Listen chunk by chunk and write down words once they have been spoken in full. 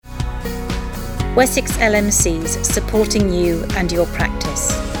Wessex LMCs supporting you and your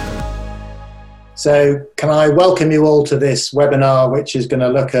practice. So can I welcome you all to this webinar, which is going to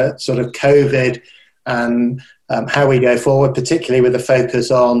look at sort of COVID and how we go forward, particularly with a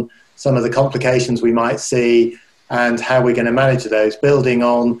focus on some of the complications we might see and how we're going to manage those, building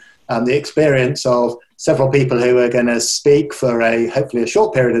on the experience of several people who are going to speak for hopefully a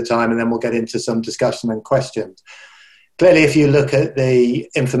short period of time, and then we'll get into some discussion and questions. Clearly, if you look at the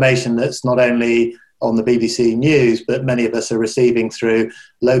information that's not only on the BBC News, but many of us are receiving through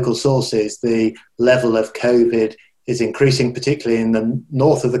local sources, the level of COVID is increasing, particularly in the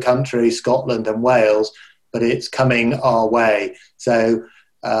north of the country, Scotland and Wales, but it's coming our way. So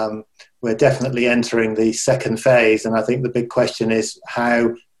we're definitely entering the second phase, and I think the big question is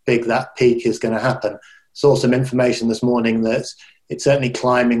how big that peak is going to happen. Saw some information this morning that it's certainly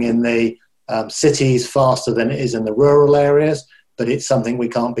climbing in the cities faster than it is in the rural areas, but it's something we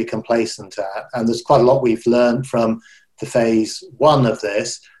can't be complacent at. And there's quite a lot we've learned from the phase one of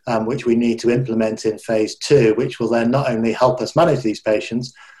this, which we need to implement in phase two, which will then not only help us manage these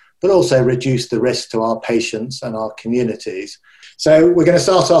patients, but also reduce the risk to our patients and our communities. So we're going to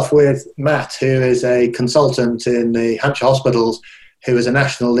start off with Matt, who is a consultant in the Hampshire hospitals, who is a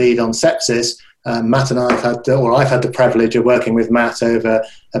national lead on sepsis. Matt and I've had the privilege of working with Matt over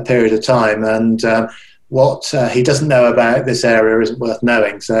a period of time, and what he doesn't know about this area isn't worth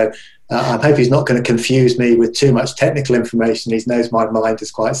knowing. So I hope he's not going to confuse me with too much technical information. He knows my mind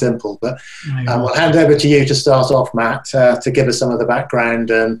is quite simple, but we'll hand over to you to start off, Matt, to give us some of the background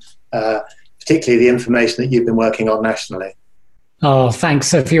and particularly the information that you've been working on nationally. Oh,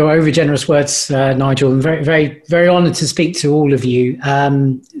 thanks for your over-generous words, Nigel. I'm very, very, very honoured to speak to all of you.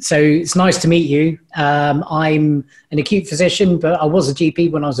 So it's nice to meet you. I'm an acute physician, but I was a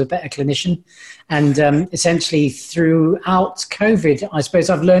GP when I was a better clinician. And essentially throughout COVID, I suppose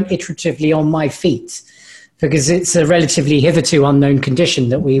I've learned iteratively on my feet, because it's a relatively hitherto unknown condition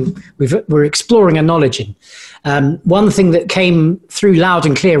that we're exploring our knowledge in. One thing that came through loud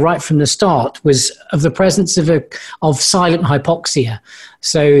and clear right from the start was of the presence of silent hypoxia.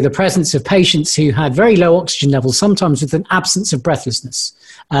 So the presence of patients who had very low oxygen levels, sometimes with an absence of breathlessness,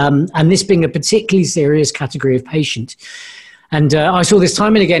 and this being a particularly serious category of patient. And I saw this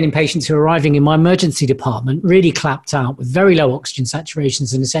time and again in patients who are arriving in my emergency department, really clapped out with very low oxygen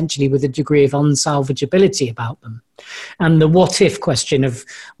saturations and essentially with a degree of unsalvageability about them. And the what if question of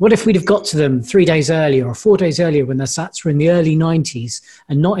what if we'd have got to them 3 days earlier or 4 days earlier when their sats were in the early 90s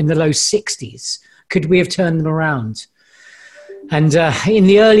and not in the low 60s? Could we have turned them around? And in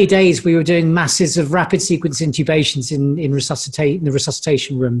the early days, we were doing masses of rapid sequence intubations in the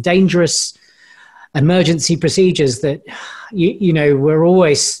resuscitation room, dangerous emergency procedures that,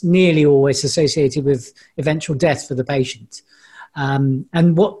 were nearly always associated with eventual death for the patient.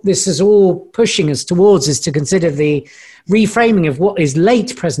 And what this is all pushing us towards is to consider the reframing of what is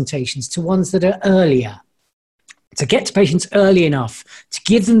late presentations to ones that are earlier, to get to patients early enough, to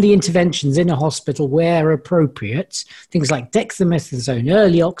give them the interventions in a hospital where appropriate, things like dexamethasone,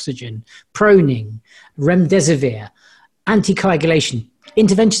 early oxygen, proning, remdesivir, anticoagulation,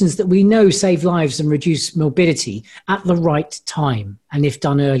 interventions that we know save lives and reduce morbidity at the right time, and if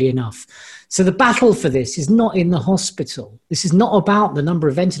done early enough. So the battle for this is not in the hospital. This is not about the number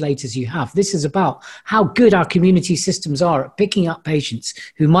of ventilators you have. This is about how good our community systems are at picking up patients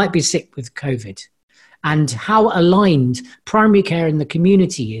who might be sick with COVID, and how aligned primary care in the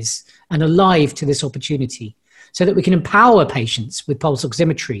community is and alive to this opportunity, so that we can empower patients with pulse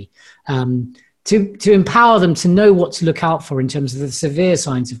oximetry, to empower them to know what to look out for in terms of the severe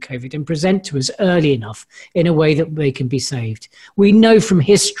signs of COVID and present to us early enough in a way that they can be saved. We know from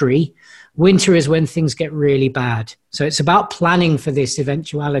history, winter is when things get really bad. So it's about planning for this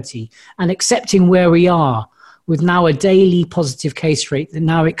eventuality and accepting where we are with now a daily positive case rate that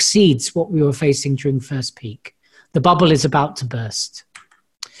now exceeds what we were facing during first peak. The bubble is about to burst.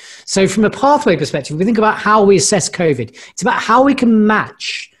 So from a pathway perspective, we think about how we assess COVID. It's about how we can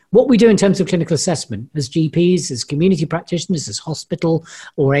match what we do in terms of clinical assessment as GPs, as community practitioners, as hospital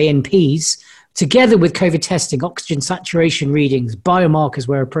or ANPs, together with COVID testing, oxygen saturation readings, biomarkers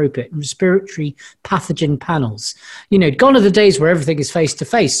where appropriate, and respiratory pathogen panels. Gone are the days where everything is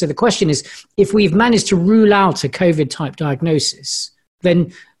face-to-face. So the question is, if we've managed to rule out a COVID-type diagnosis,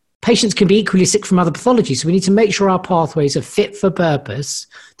 then patients can be equally sick from other pathologies. So we need to make sure our pathways are fit for purpose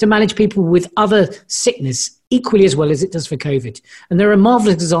to manage people with other sickness equally as well as it does for COVID. And there are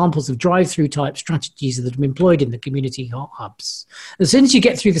marvelous examples of drive-through type strategies that have been employed in the community hubs. As soon as you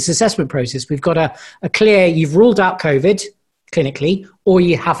get through this assessment process, we've got a clear, you've ruled out COVID, clinically, or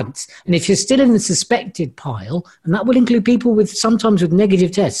you haven't. And if you're still in the suspected pile, and that will include people with sometimes with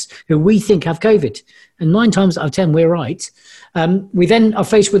negative tests who we think have COVID, and 9 times out of 10, we're right, we then are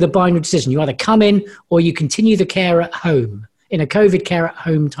faced with a binary decision. You either come in or you continue the care at home in a COVID care at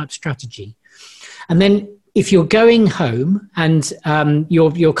home type strategy. And then if you're going home and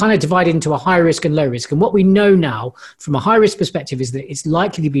you're kind of divided into a high risk and low risk, and what we know now from a high risk perspective is that it's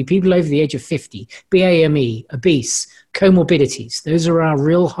likely to be people over the age of 50, BAME, obese, comorbidities. Those are our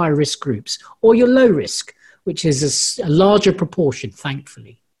real high risk groups, or your low risk, which is a larger proportion,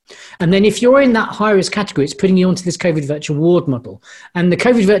 thankfully. And then if you're in that high risk category, it's putting you onto this COVID virtual ward model. And the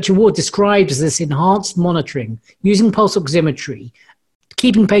COVID virtual ward describes this enhanced monitoring using pulse oximetry,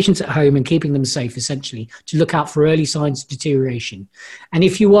 keeping patients at home and keeping them safe, essentially, to look out for early signs of deterioration. And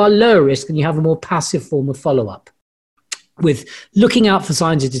if you are low risk, then you have a more passive form of follow-up with looking out for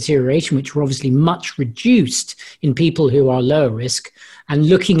signs of deterioration, which are obviously much reduced in people who are lower risk, and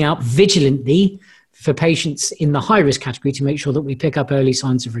looking out vigilantly for patients in the high risk category to make sure that we pick up early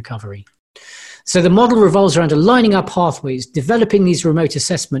signs of recovery. So the model revolves around aligning our pathways, developing these remote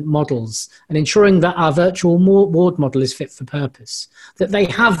assessment models, and ensuring that our virtual ward model is fit for purpose, that they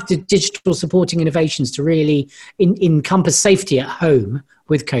have the digital supporting innovations to really encompass safety at home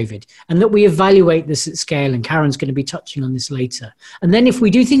with COVID, and that we evaluate this at scale, and Karen's going to be touching on this later. And then if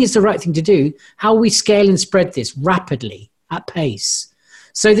we do think it's the right thing to do, how we scale and spread this rapidly at pace.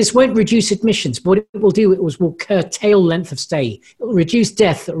 So this won't reduce admissions, but what it will do, will curtail length of stay. It will reduce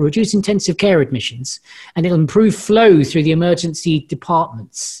death, it will reduce intensive care admissions, and it'll improve flow through the emergency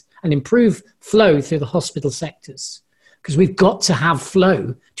departments and improve flow through the hospital sectors. Because we've got to have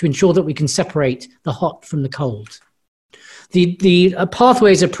flow to ensure that we can separate the hot from the cold. The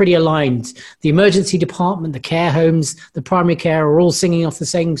pathways are pretty aligned. The emergency department, the care homes, the primary care are all singing off the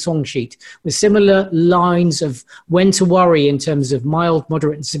same song sheet with similar lines of when to worry in terms of mild,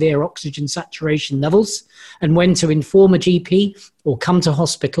 moderate and severe oxygen saturation levels, and when to inform a GP or come to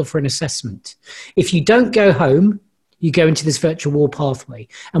hospital for an assessment. If you don't go home, you go into this virtual ward pathway.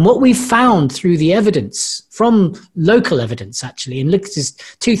 And what we've found through the evidence, from local evidence actually, and look at this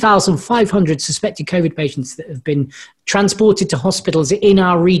 2,500 suspected COVID patients that have been transported to hospitals in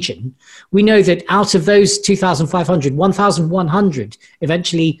our region, we know that out of those 2,500, 1,100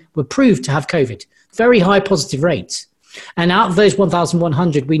 eventually were proved to have COVID. Very high positive rates. And out of those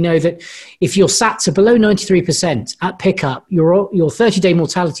 1,100, we know that if your SATs are below 93% at pickup, your 30-day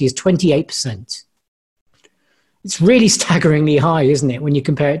mortality is 28%. It's really staggeringly high, isn't it, when you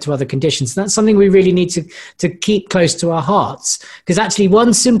compare it to other conditions? That's something we really need to keep close to our hearts, because actually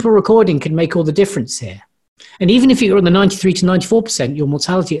one simple recording can make all the difference here. And even if you're on the 93 to 94%, your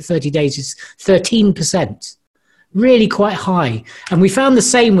mortality at 30 days is 13%. Really quite high. And we found the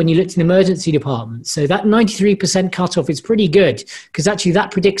same when you looked in the emergency department. So that 93% cutoff is pretty good, because actually that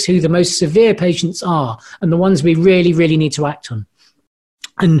predicts who the most severe patients are and the ones we really, really need to act on.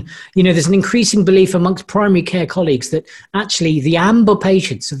 And, you know, there's an increasing belief amongst primary care colleagues that actually the amber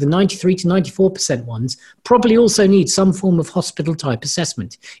patients of the 93 to 94% ones probably also need some form of hospital type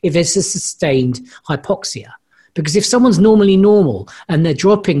assessment if there's a sustained hypoxia. Because if someone's normally normal and they're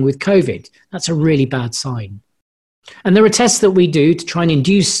dropping with COVID, that's a really bad sign. And there are tests that we do to try and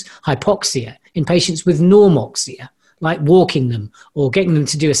induce hypoxia in patients with normoxia, like walking them or getting them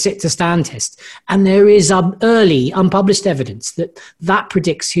to do a sit-to-stand test. And there is early unpublished evidence that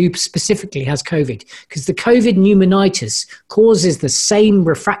predicts who specifically has COVID, because the COVID pneumonitis causes the same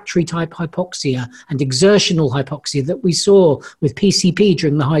refractory type hypoxia and exertional hypoxia that we saw with PCP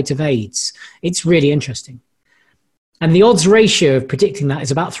during the height of AIDS. It's really interesting. And the odds ratio of predicting that is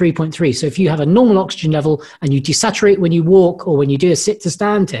about 3.3. So if you have a normal oxygen level and you desaturate when you walk or when you do a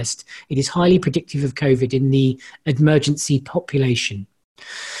sit-to-stand test, it is highly predictive of COVID in the emergency population.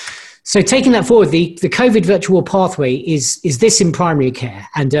 So taking that forward, the COVID virtual pathway is this in primary care.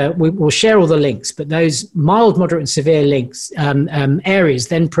 And we'll share all the links, but those mild, moderate and severe links areas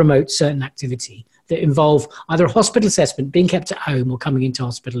then promote certain activity that involve either a hospital assessment, being kept at home, or coming into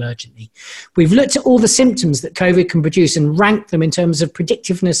hospital urgently. We've looked at all the symptoms that COVID can produce and ranked them in terms of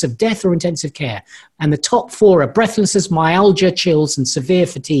predictiveness of death or intensive care. And the top 4 are breathlessness, myalgia, chills, and severe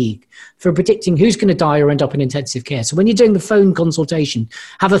fatigue for predicting who's going to die or end up in intensive care. So when you're doing the phone consultation,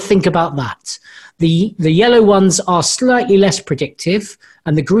 have a think about that. The yellow ones are slightly less predictive,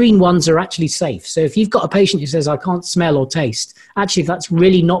 and the green ones are actually safe. So if you've got a patient who says, I can't smell or taste, actually that's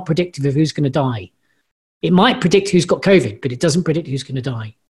really not predictive of who's going to die. It might predict who's got COVID, but it doesn't predict who's going to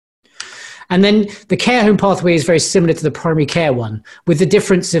die. And then the care home pathway is very similar to the primary care one, with the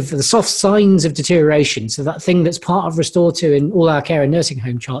difference of the soft signs of deterioration. So that thing that's part of Restore to in all our care and nursing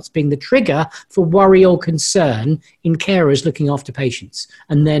home charts being the trigger for worry or concern in carers looking after patients.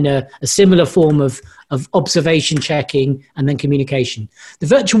 And then a similar form of observation checking and then communication. The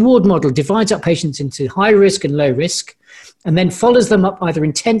virtual ward model divides up patients into high risk and low risk, and then follows them up either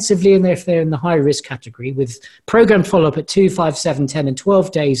intensively and if they're in the high risk category with programmed follow-up at 2, 5, 7, 10 and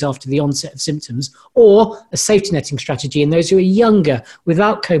 12 days after the onset of symptoms, or a safety netting strategy in those who are younger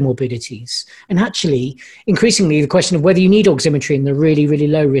without comorbidities. And actually, increasingly, the question of whether you need oximetry in the really, really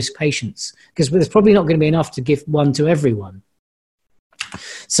low risk patients, because there's probably not going to be enough to give one to everyone.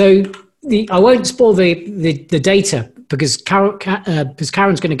 So I won't spoil the data because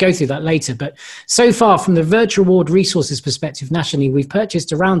Karen's going to go through that later. But so far, from the virtual ward resources perspective nationally, we've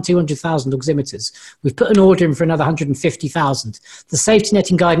purchased around 200,000 oximeters. We've put an order in for another 150,000. The safety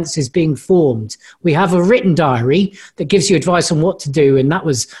netting guidance is being formed. We have a written diary that gives you advice on what to do. And that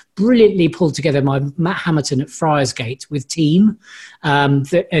was brilliantly pulled together by Matt Hamilton at Friarsgate with team,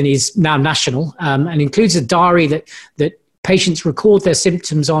 and is now national, and includes a diary that patients record their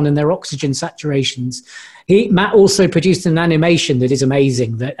symptoms on and their oxygen saturations. Matt also produced an animation that is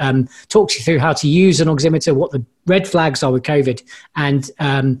amazing that talks you through how to use an oximeter, what the red flags are with COVID.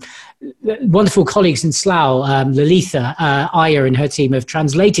 And wonderful colleagues in Slough, Lalitha Iyer and her team have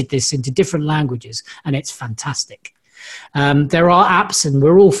translated this into different languages, and it's fantastic. There are apps, and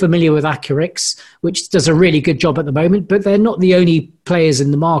we're all familiar with Accurix, which does a really good job at the moment, but they're not the only players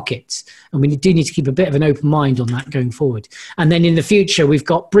in the market. And we do need to keep a bit of an open mind on that going forward. And then in the future, we've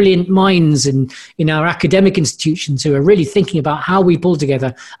got brilliant minds in our academic institutions who are really thinking about how we pull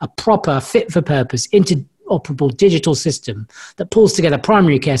together a proper, fit-for-purpose, interoperable digital system that pulls together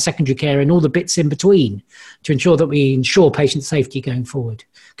primary care, secondary care, and all the bits in between to ensure that we ensure patient safety going forward.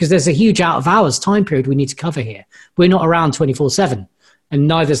 Because there's a huge out of hours time period we need to cover here. We're not around 24/7, and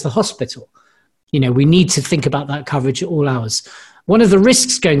neither is the hospital. We need to think about that coverage at all hours. One of the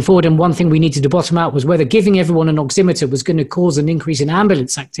risks going forward, and one thing we needed to bottom out, was whether giving everyone an oximeter was going to cause an increase in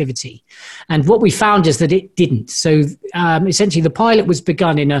ambulance activity. And what we found is that it didn't. So essentially the pilot was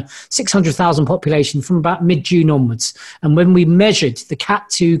begun in a 600,000 population from about mid-June onwards. And when we measured the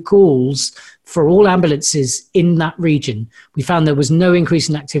CAT2 calls for all ambulances in that region, we found there was no increase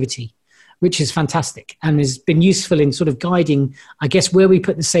in activity, which is fantastic and has been useful in sort of guiding, I guess, where we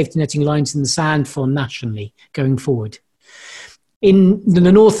put the safety netting lines in the sand for nationally going forward. In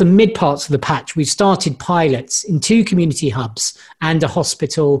the north and mid parts of the patch, we've started pilots in 2 community hubs and a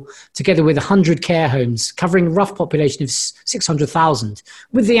hospital, together with 100 care homes, covering a rough population of 600,000,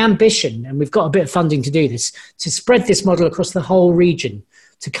 with the ambition, and we've got a bit of funding to do this, to spread this model across the whole region,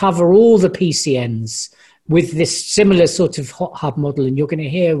 to cover all the PCNs with this similar sort of hot hub model. And you're going to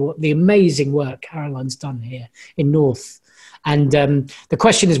hear what the amazing work Caroline's done here in North. And the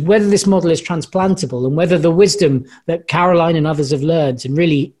question is whether this model is transplantable, and whether the wisdom that Caroline and others have learned and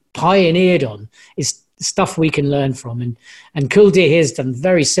really pioneered on is stuff we can learn from. And Kildare here has done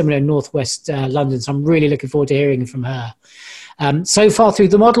very similar in Northwest London, so I'm really looking forward to hearing from her. So far through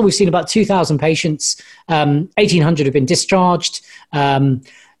the model, we've seen about 2,000 patients, 1,800 have been discharged.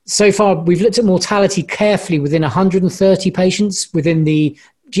 So far, we've looked at mortality carefully within 130 patients within the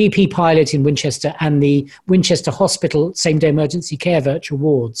GP pilot in Winchester and the Winchester Hospital same-day emergency care virtual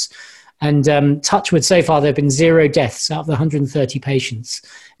wards. And touchwood, so far, there have been 0 deaths out of the 130 patients.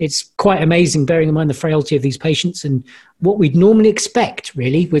 It's quite amazing, bearing in mind the frailty of these patients and what we'd normally expect,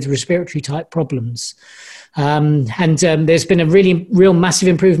 really, with respiratory type problems. There's been a real massive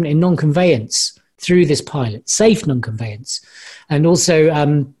improvement in non-conveyance through this pilot, safe non-conveyance. And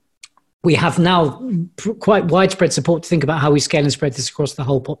also, we have now quite widespread support to think about how we scale and spread this across the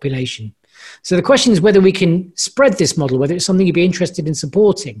whole population. So the question is whether we can spread this model, whether it's something you'd be interested in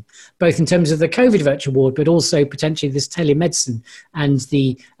supporting, both in terms of the COVID virtual ward, but also potentially this telemedicine and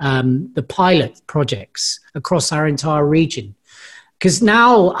the pilot projects across our entire region. Because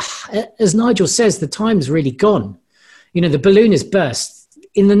now, as Nigel says, the time's really gone. The balloon has burst.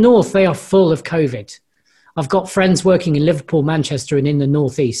 In the north, they are full of COVID. I've got friends working in Liverpool, Manchester, and in the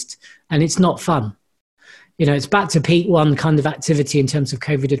northeast, and it's not fun. It's back to peak one kind of activity in terms of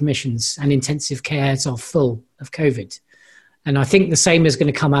COVID admissions, and intensive cares are full of COVID. And I think the same is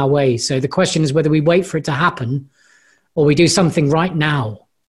going to come our way. So the question is whether we wait for it to happen or we do something right now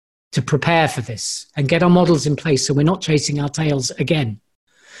to prepare for this and get our models in place so we're not chasing our tails again.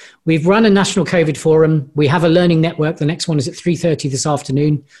 We've run a national COVID forum. We have a learning network. The next one is at 3:30 this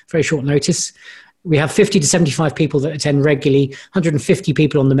afternoon, very short notice. We have 50 to 75 people that attend regularly, 150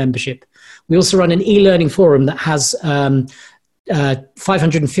 people on the membership. We also run an e-learning forum that has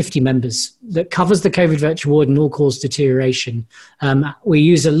 550 members that covers the COVID virtual ward and all-cause deterioration. We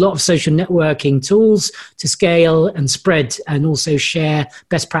use a lot of social networking tools to scale and spread and also share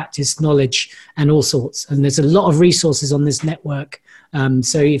best practice knowledge and all sorts. And there's a lot of resources on this network.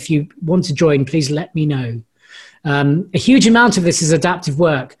 So if you want to join, please let me know. A huge amount of this is adaptive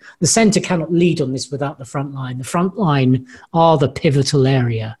work. The centre cannot lead on this without the front line. The front line are the pivotal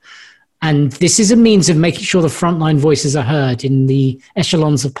area. And this is a means of making sure the frontline voices are heard in the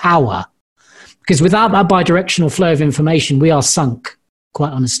echelons of power. Because without that bidirectional flow of information, we are sunk,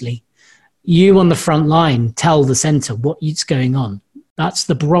 quite honestly. You on the front line tell the centre what is going on. That's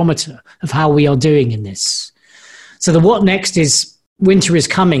the barometer of how we are doing in this. So the what next is winter is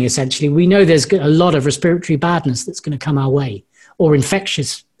coming, essentially. We know there's a lot of respiratory badness that's going to come our way, or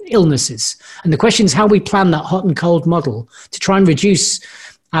infectious illnesses. And the question is how we plan that hot and cold model to try and reduce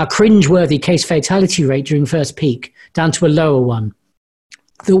our cringe-worthy case fatality rate during first peak down to a lower one.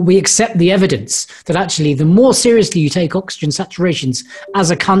 That we accept the evidence that actually the more seriously you take oxygen saturations as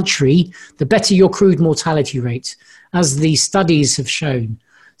a country, the better your crude mortality rate, as the studies have shown.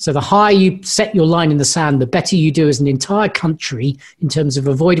 So the higher you set your line in the sand, the better you do as an entire country in terms of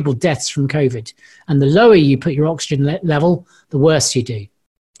avoidable deaths from COVID. And the lower you put your oxygen level, the worse you do.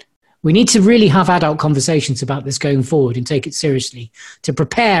 We need to really have adult conversations about this going forward and take it seriously, to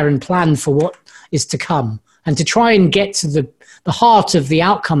prepare and plan for what is to come and to try and get to the heart of the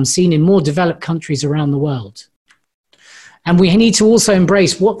outcomes seen in more developed countries around the world. And we need to also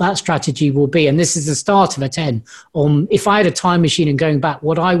embrace what that strategy will be. And this is the start of a 10 on, if I had a time machine and going back,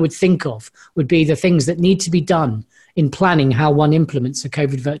 what I would think of would be the things that need to be done in planning how one implements a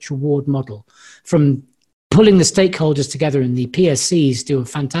COVID virtual ward model, from pulling the stakeholders together, and the PSCs do a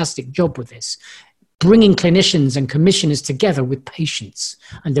fantastic job with this, bringing clinicians and commissioners together with patients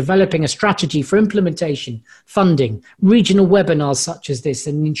and developing a strategy for implementation, funding, regional webinars such as this,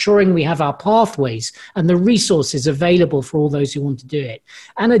 and ensuring we have our pathways and the resources available for all those who want to do it,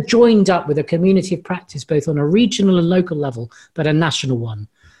 and are joined up with a community of practice, both on a regional and local level, but a national one,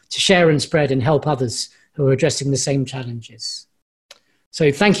 to share and spread and help others who are addressing the same challenges.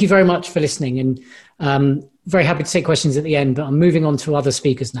 So thank you very much for listening, and very happy to take questions at the end, but I'm moving on to other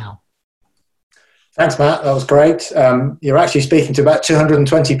speakers now. Thanks, Matt. That was great. You're actually speaking to about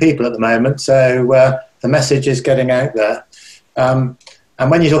 220 people at the moment, so the message is getting out there. And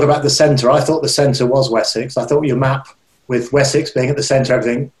when you talk about the centre, I thought the centre was Wessex. I thought your map with Wessex being at the centre,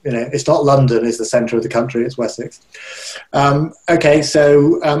 everything, it's not London is the centre of the country, it's Wessex. Okay,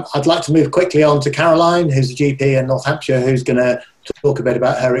 so I'd like to move quickly on to Caroline, who's a GP in North Hampshire, who's going to talk a bit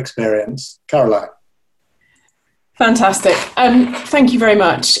about her experience. Caroline. Fantastic. Thank you very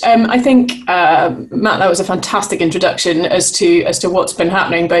much. I think, Matt, that was a fantastic introduction as to what's been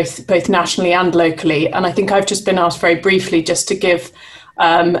happening both nationally and locally. And I think I've just been asked very briefly just to give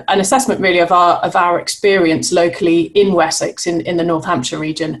an assessment really of our experience locally in Wessex, in the North Hampshire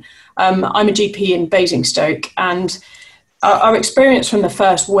region. I'm a GP in Basingstoke, and our experience from the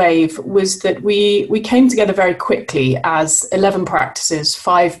first wave was that we came together very quickly as 11 practices,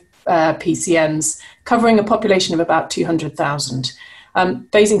 5 PCNs, covering a population of about 200,000.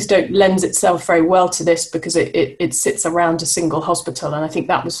 Basingstoke lends itself very well to this because it sits around a single hospital, and I think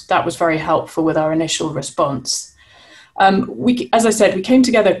that was very helpful with our initial response. As I said, we came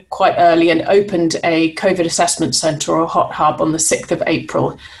together quite early and opened a COVID assessment centre, or hot hub, on the 6th of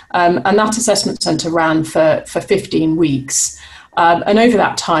April, and that assessment centre ran for 15 weeks. And over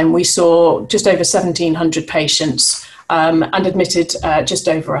that time, we saw just over 1,700 patients and admitted just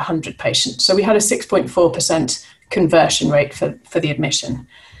over 100 patients. So we had a 6.4% conversion rate for the admission.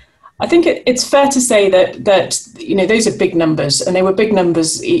 I think it's fair to say that those are big numbers, and they were big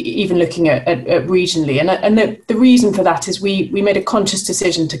numbers even looking at regionally. And the reason for that is we made a conscious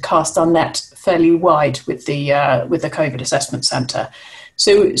decision to cast our net fairly wide with the COVID assessment centre.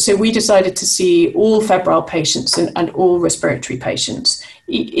 So we decided to see all febrile patients and all respiratory patients,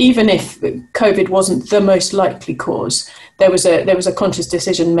 even if COVID wasn't the most likely cause. There was a conscious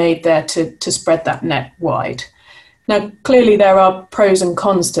decision made there to spread that net wide. Now, clearly there are pros and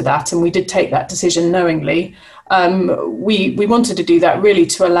cons to that, and we did take that decision knowingly. We wanted to do that really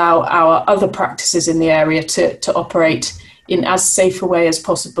to allow our other practices in the area to operate in as safe a way as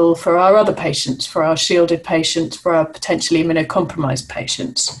possible for our other patients, for our shielded patients, for our potentially immunocompromised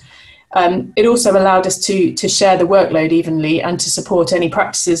patients. It also allowed us to share the workload evenly and to support any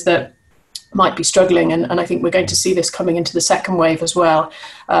practices that might be struggling, and I think we're going to see this coming into the second wave as well,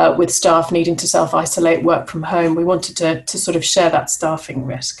 with staff needing to self-isolate, work from home. We wanted to sort of share that staffing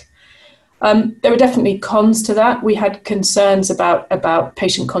risk. There were definitely cons to that. We had concerns about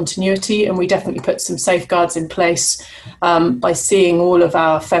patient continuity, and we definitely put some safeguards in place by seeing all of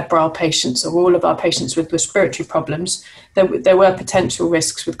our febrile patients or all of our patients with respiratory problems. There were potential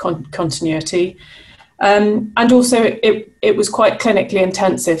risks with continuity. And also it was quite clinically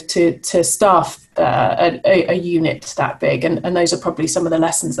intensive to staff a unit that big, and those are probably some of the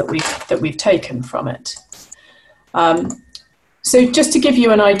lessons that we've taken from it. So just to give you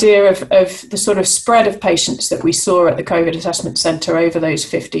an idea of the sort of spread of patients that we saw at the COVID Assessment Centre over those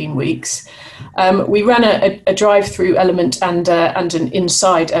 15 weeks, we ran a drive-through element and an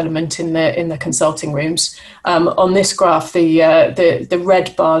inside element in the consulting rooms. On this graph, the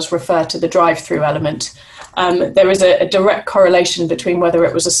red bars refer to the drive-through element. There is a direct correlation between whether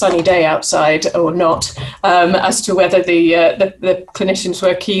it was a sunny day outside or not, as to whether the clinicians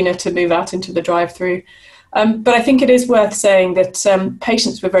were keener to move out into the drive-through. But I think it is worth saying that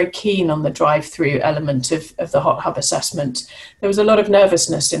patients were very keen on the drive-through element of the hot hub assessment. There was a lot of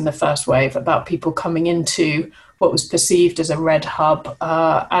nervousness in the first wave about people coming into what was perceived as a red hub,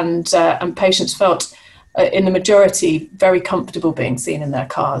 and patients felt, in the majority, very comfortable being seen in their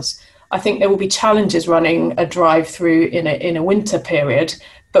cars. I think there will be challenges running a drive-through in a winter period,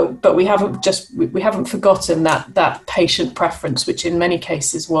 but we haven't forgotten that patient preference, which in many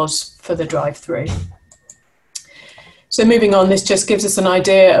cases was for the drive-through. So moving on, this just gives us an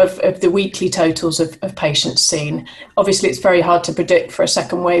idea of the weekly totals of patients seen. Obviously, it's very hard to predict for a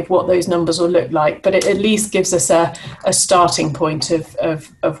second wave what those numbers will look like, but it at least gives us a starting point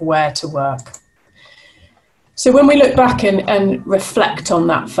of where to work. So when we look back and reflect on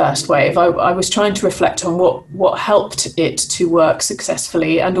that first wave, I was trying to reflect on what helped it to work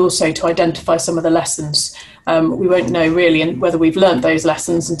successfully, and also to identify some of the lessons. We won't know really whether we've learned those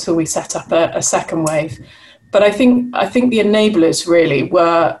lessons until we set up a second wave. But I think the enablers really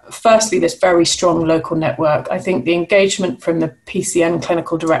were, firstly, this very strong local network. I think the engagement from the PCN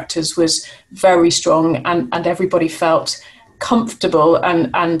clinical directors was very strong, and everybody felt comfortable,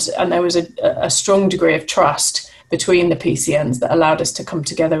 and there was a strong degree of trust between the PCNs that allowed us to come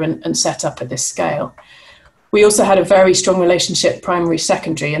together and set up at this scale. We also had a very strong relationship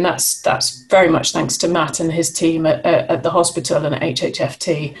primary-secondary, and that's very much thanks to Matt and his team at the hospital and at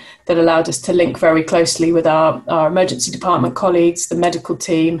HHFT that allowed us to link very closely with our emergency department colleagues, the medical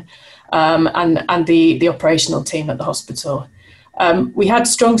team, and the operational team at the hospital. We had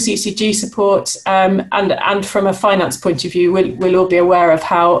strong CCG support, and from a finance point of view, we'll all be aware of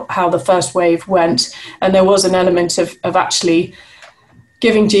how the first wave went, and there was an element of actually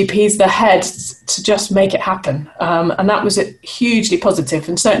giving GPs the head to just make it happen, and that was hugely positive.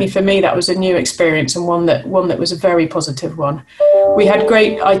 And certainly for me, that was a new experience, and one that was a very positive one. We had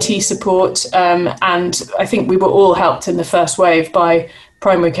great IT support, and I think we were all helped in the first wave by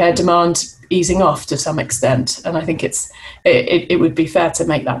primary care demand easing off to some extent, and I think it would be fair to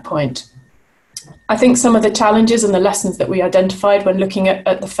make that point. I think some of the challenges and the lessons that we identified when looking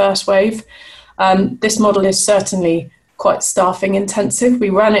at the first wave, this model is certainly quite staffing intensive.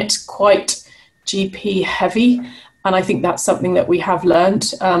 We ran it quite GP heavy, and I think that's something that we have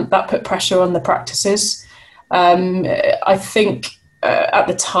learned. That put pressure on the practices. I think at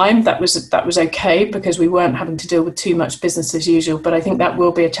the time that was okay, because we weren't having to deal with too much business as usual, but I think that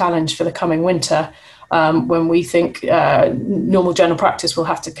will be a challenge for the coming winter, when we think normal general practice will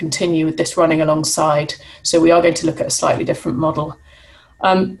have to continue with this running alongside. So we are going to look at a slightly different model.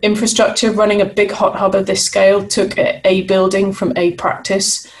 Infrastructure, running a big hot hub of this scale took a building from a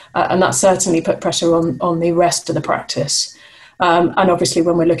practice, and that certainly put pressure on the rest of the practice. And obviously,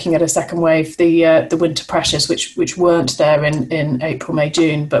 when we're looking at a second wave, the winter pressures, which weren't there in April, May,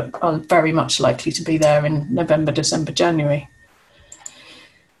 June, but are very much likely to be there in November, December, January.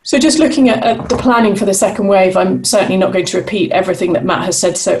 So just looking at the planning for the second wave, I'm certainly not going to repeat everything that Matt has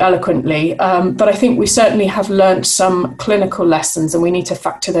said so eloquently, but I think we certainly have learnt some clinical lessons, and we need to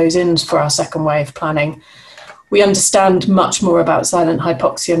factor those in for our second wave planning. We understand much more about silent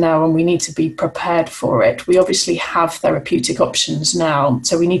hypoxia now, and we need to be prepared for it. We obviously have therapeutic options now,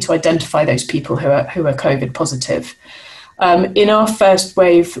 so we need to identify those people who are COVID positive. In our first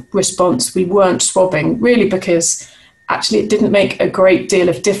wave response, we weren't swabbing, really because actually it didn't make a great deal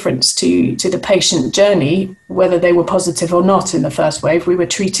of difference to the patient journey, whether they were positive or not in the first wave. We were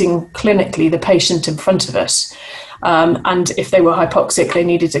treating clinically the patient in front of us. And if they were hypoxic, they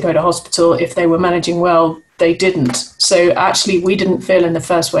needed to go to hospital. If they were managing well, they didn't. So actually, we didn't feel in the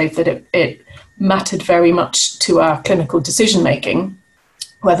first wave that it mattered very much to our clinical decision-making,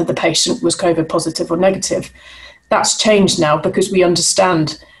 whether the patient was COVID positive or negative. That's changed now because we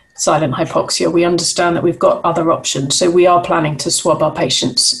understand silent hypoxia. We understand that we've got other options. So we are planning to swab our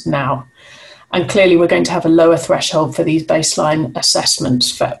patients now. And clearly we're going to have a lower threshold for these baseline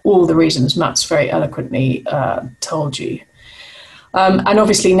assessments for all the reasons Matt's very eloquently told you. And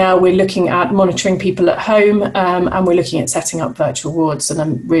obviously now we're looking at monitoring people at home, and we're looking at setting up virtual wards. And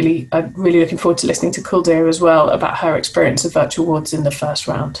I'm really looking forward to listening to Kuldeer as well about her experience of virtual wards in the first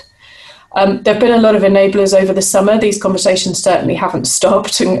round. There have been a lot of enablers over the summer. These conversations certainly haven't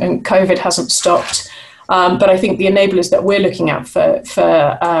stopped, and COVID hasn't stopped. But I think the enablers that we're looking at for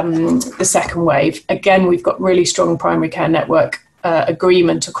the second wave, again, we've got really strong primary care network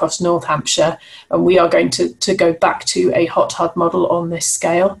agreement across North Hampshire, and we are going to go back to a hot hub model on this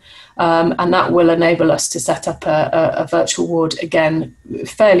scale, and that will enable us to set up a virtual ward again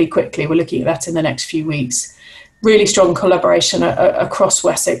fairly quickly. We're looking at that in the next few weeks. Really strong collaboration across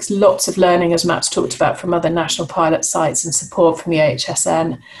Wessex, lots of learning, as Matt's talked about, from other national pilot sites and support from the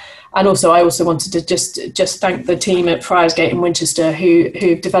HSN. And also, I also wanted to just thank the team at Friarsgate in Winchester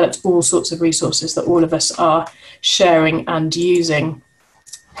who've developed all sorts of resources that all of us are sharing and using.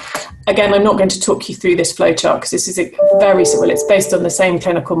 Again, I'm not going to talk you through this flowchart because this is very simple. It's based on the same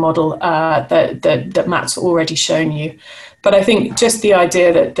clinical model that Matt's already shown you. But I think just the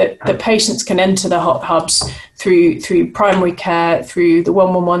idea that patients can enter the hot hubs through primary care, through the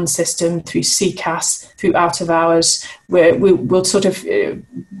 111 system, through CCAS, through out of hours, where we'll sort of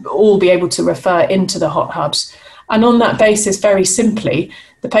all be able to refer into the hot hubs. And on that basis, very simply,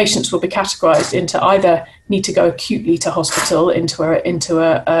 the patients will be categorised into either need to go acutely to hospital into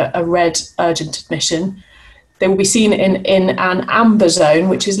a red urgent admission. They will be seen in an amber zone,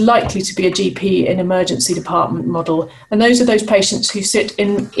 which is likely to be a GP in emergency department model. And those are those patients who sit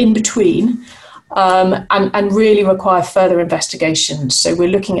in between and really require further investigation. So we're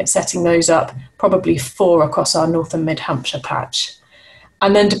looking at setting those up, probably 4 across our North and Mid Hampshire patch.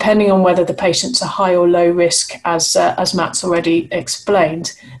 And then depending on whether the patients are high or low risk, as Matt's already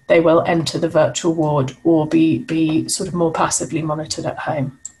explained, they will enter the virtual ward or be sort of more passively monitored at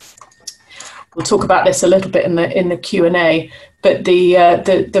home. We'll talk about this a little bit in the Q&A, but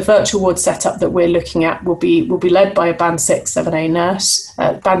the virtual ward setup that we're looking at will be led by a band 6 7A nurse,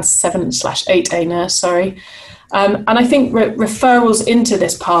 band 7/8A nurse, sorry. And I think referrals into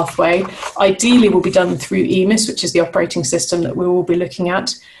this pathway ideally will be done through EMIS, which is the operating system that we will be looking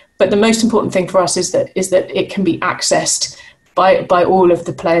at. But the most important thing for us is that it can be accessed by all of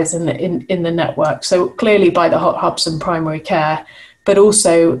the players in the network. So clearly by the hot hubs and primary care, but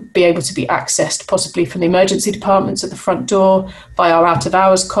also be able to be accessed possibly from the emergency departments at the front door, by our out of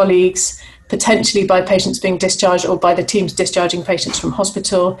hours colleagues, potentially by patients being discharged or by the teams discharging patients from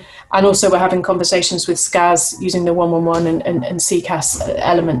hospital. And also we're having conversations with SCAS using the 111 and CCAS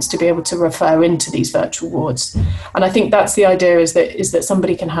elements to be able to refer into these virtual wards. And I think that's the idea, is that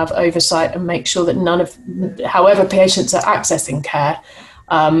somebody can have oversight and make sure that however patients are accessing care,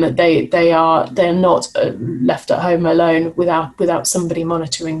 they're not left at home alone without somebody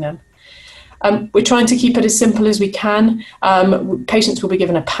monitoring them. We're trying to keep it as simple as we can. Patients will be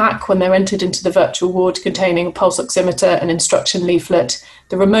given a pack when they're entered into the virtual ward containing a pulse oximeter, an instruction leaflet,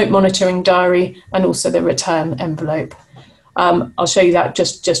 the remote monitoring diary, and also the return envelope. I'll show you that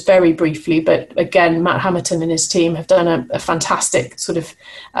just very briefly, but again, Matt Hamilton and his team have done a fantastic sort of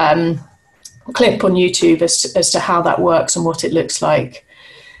clip on YouTube as to how that works and what it looks like.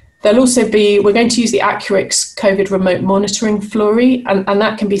 There'll also we're going to use the Accurix COVID remote monitoring flurry, and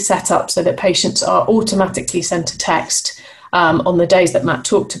that can be set up so that patients are automatically sent a text on the days that Matt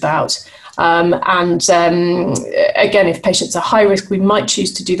talked about. Again, if patients are high risk, we might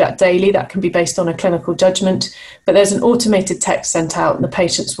choose to do that daily. That can be based on a clinical judgment, but there's an automated text sent out and the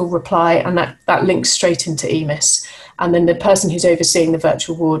patients will reply, and that links straight into EMIS. And then the person who's overseeing the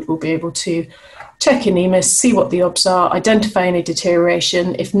virtual ward will be able to check in EMIS, see what the obs are, identify any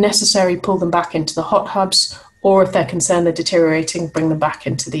deterioration, if necessary, pull them back into the hot hubs, or if they're concerned they're deteriorating, bring them back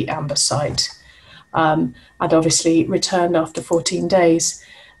into the amber site. And obviously returned after 14 days.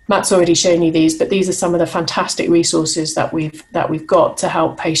 Matt's already shown you these, but these are some of the fantastic resources that we've got to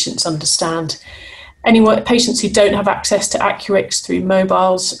help patients understand. Patients who don't have access to Accurix through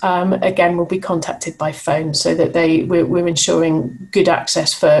mobiles, again, will be contacted by phone so that we're ensuring good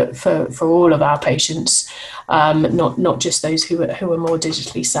access for all of our patients, not just those who are more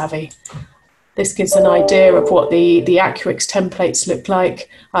digitally savvy. This gives an idea of what the Accurix templates look like,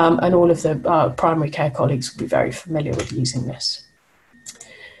 and all of the primary care colleagues will be very familiar with using this.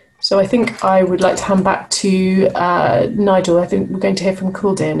 So I think I would like to hand back to Nigel. I think we're going to hear from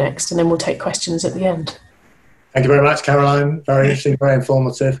Kuldeer next, and then we'll take questions at the end. Thank you very much, Caroline. Very interesting, very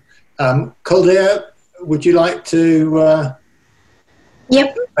informative. Kuldeer, would you like to...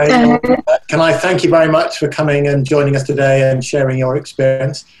 Yep. Can I thank you very much for coming and joining us today and sharing your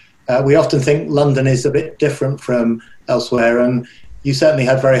experience. We often think London is a bit different from elsewhere, and you certainly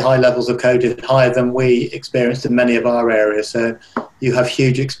had very high levels of COVID, higher than we experienced in many of our areas. So you have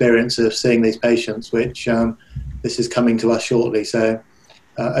huge experience of seeing these patients, which this is coming to us shortly. So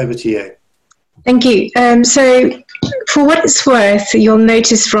over to you. Thank you. So for what it's worth, you'll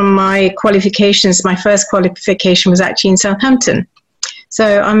notice from my qualifications, my first qualification was actually in Southampton.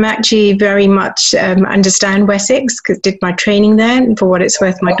 So I'm actually very much understand Wessex, because did my training there, and for what it's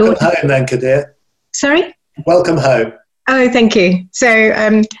worth, my daughter. Welcome home then, Kadir. Sorry? Welcome home. Oh, thank you. So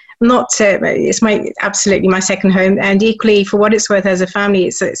it's absolutely my second home, and equally for what it's worth as a family,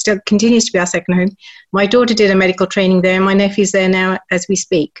 it still continues to be our second home. My daughter did a medical training there, and my nephew's there now as we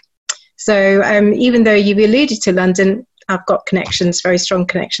speak. So even though you've alluded to London, I've got connections, very strong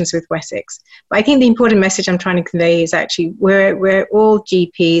connections with Wessex. But I think the important message I'm trying to convey is actually we're all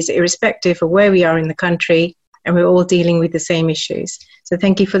GPs, irrespective of where we are in the country, and we're all dealing with the same issues. So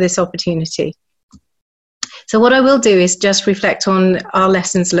thank you for this opportunity. So what I will do is just reflect on our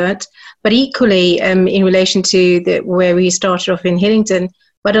lessons learnt, but equally in relation to where we started off in Hillingdon,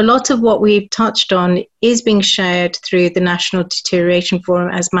 but a lot of what we've touched on is being shared through the National Deterioration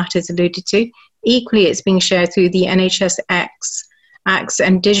Forum, as Matt has alluded to. Equally, it's being shared through the NHS Acts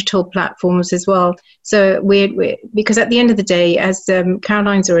and digital platforms as well. So because at the end of the day, as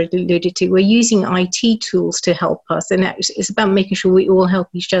Caroline's already alluded to, we're using IT tools to help us, and it's about making sure we all help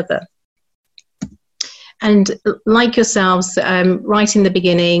each other. And like yourselves, right in the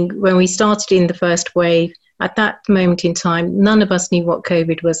beginning, when we started in the first wave, at that moment in time, none of us knew what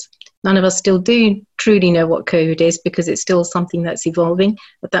COVID was. None of us still do truly know what COVID is, because it's still something that's evolving.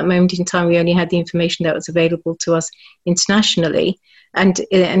 At that moment in time, we only had the information that was available to us internationally. And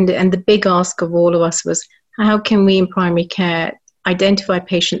the big ask of all of us was, how can we in primary care identify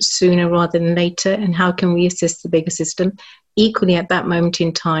patients sooner rather than later? And how can we assist the bigger system? Equally, at that moment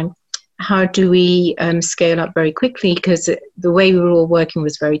in time, how do we scale up very quickly? Because the way we were all working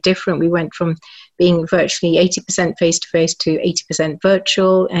was very different. We went from being virtually 80% face-to-face to 80%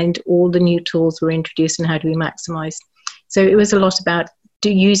 virtual, and all the new tools were introduced, and how do we maximize? So it was a lot about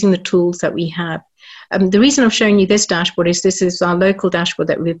using the tools that we have. The reason I'm showing you this dashboard is this is our local dashboard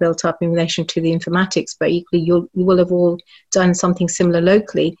that we built up in relation to the informatics, but equally you will have all done something similar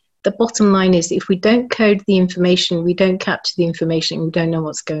locally. The bottom line is, if we don't code the information, we don't capture the information, we don't know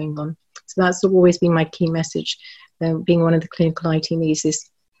what's going on. So that's always been my key message, being one of the clinical IT leads, is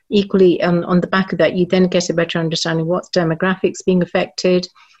equally on the back of that, you then get a better understanding what demographics being affected.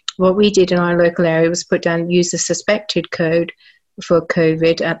 What we did in our local area was use the suspected code for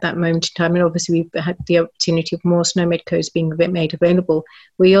COVID at that moment in time. And obviously we've had the opportunity of more SNOMED codes being made available.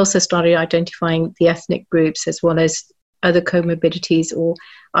 We also started identifying the ethnic groups as well as other comorbidities, or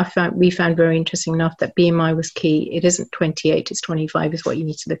we found very interesting enough that BMI was key. It isn't 28, it's 25 is what you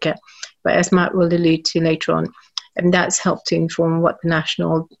need to look at. But as Matt will allude to later on, and that's helped to inform what the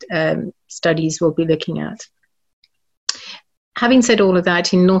national studies will be looking at. Having said all of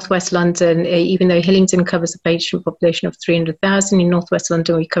that, in northwest London, even though Hillingdon covers a patient population of 300,000, in northwest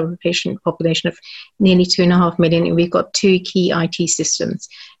London we cover a patient population of nearly 2.5 million, and we've got 2 key IT systems.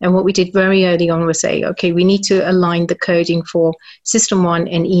 And what we did very early on was say, okay, we need to align the coding for System 1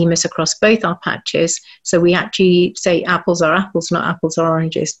 and EMIS across both our patches. So we actually say apples are apples, not apples are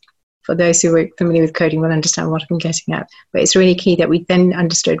oranges. For those who are familiar with coding will understand what I'm getting at. But it's really key that we then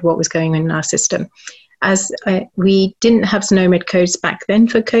understood what was going on in our system. As we didn't have SNOMED codes back then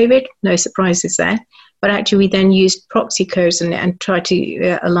for COVID, no surprises there, but actually we then used proxy codes and tried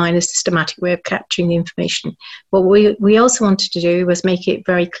to align a systematic way of capturing the information. What we also wanted to do was make it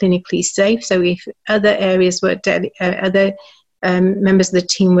very clinically safe, so if other areas were, members of the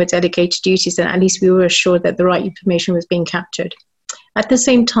team were delegated duties, then at least we were assured that the right information was being captured. At the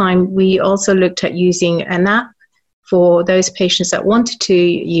same time, we also looked at using an app for those patients that wanted to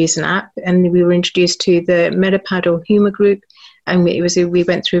use an app, and we were introduced to the Metapad or Humour group, and we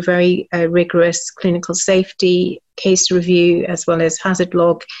went through very rigorous clinical safety, case review, as well as hazard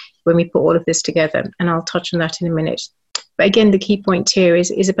log when we put all of this together, and I'll touch on that in a minute. But again, the key point here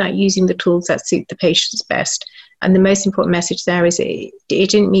is about using the tools that suit the patients best. And the most important message there is it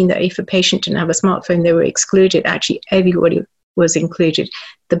didn't mean that if a patient didn't have a smartphone, they were excluded. Actually, everybody was included.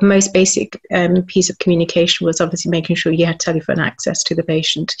 The most basic piece of communication was obviously making sure you had telephone access to the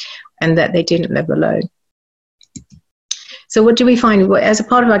patient and that they didn't live alone. So what do we find? Well, as a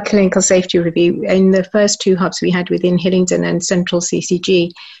part of our clinical safety review, in the first 2 hubs we had within Hillingdon and Central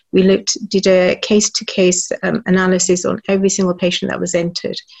CCG, we did a case-to-case analysis on every single patient that was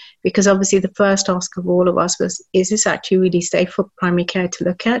entered, because obviously the first ask of all of us was, is this actually really safe for primary care to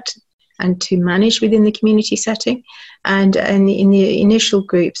look at? and to manage within the community setting. And in the initial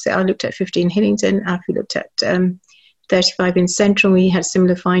groups, I looked at 15 Hillingdon, we looked at 35 in Central. We had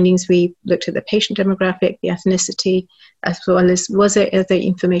similar findings. We looked at the patient demographic, the ethnicity, as well as was there other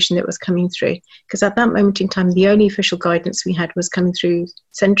information that was coming through. Because at that moment in time, the only official guidance we had was coming through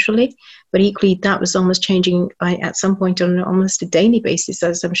centrally, but equally that was almost changing at some point on almost a daily basis,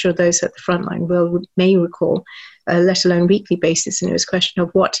 as I'm sure those at the frontline may recall, let alone weekly basis. And it was a question of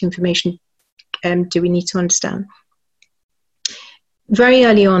what information do we need to understand. Very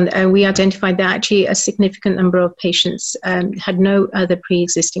early on, we identified that actually a significant number of patients had no other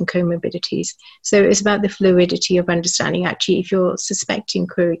pre-existing comorbidities. So it was about the fluidity of understanding. Actually, if you're suspecting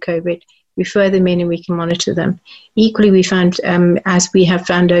query COVID, refer them in and we can monitor them. Equally, we found, as we have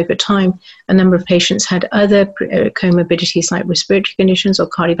found over time, a number of patients had other comorbidities like respiratory conditions or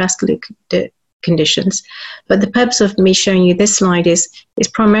cardiovascular conditions. But the purpose of me showing you this slide is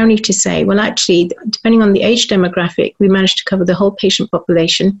primarily to say, well, actually, depending on the age demographic, we managed to cover the whole patient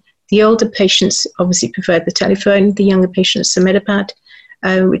population. The older patients obviously preferred the telephone, the younger patients the Medipad,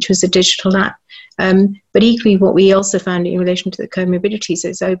 which was a digital app. But equally, what we also found in relation to the comorbidities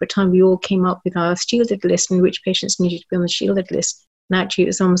is over time, we all came up with our shielded list and which patients needed to be on the shielded list. And actually, it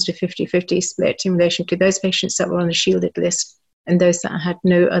was almost a 50-50 split in relation to those patients that were on the shielded list and those that had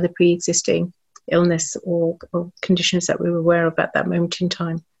no other pre-existing illness or conditions that we were aware of at that moment in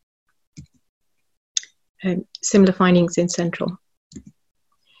time. Similar findings in Central.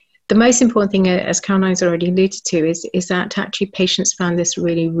 The most important thing, as Caroline's already alluded to, is that actually patients found this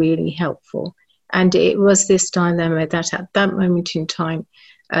really, really helpful. And it was this dilemma that at that moment in time,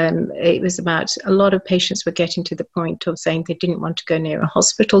 it was about a lot of patients were getting to the point of saying they didn't want to go near a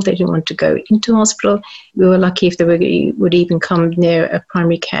hospital, they didn't want to go into hospital. We were lucky if they would even come near a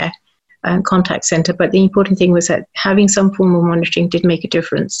primary care contact centre, but the important thing was that having some form of monitoring did make a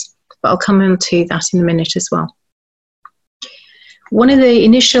difference. But I'll come on to that in a minute as well. One of the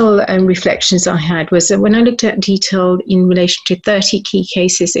initial reflections I had was that when I looked at detail in relation to 30 key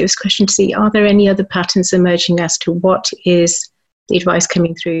cases, it was a question to see, are there any other patterns emerging as to what is the advice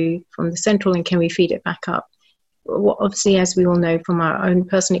coming through from the central and can we feed it back up? Well, obviously, as we all know from our own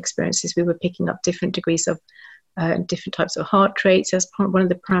personal experiences, we were picking up different degrees of different types of heart rates as one of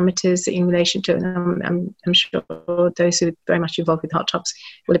the parameters in relation to, and I'm sure those who are very much involved with heart tops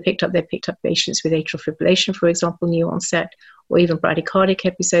will have picked up patients with atrial fibrillation, for example, new onset, or even bradycardic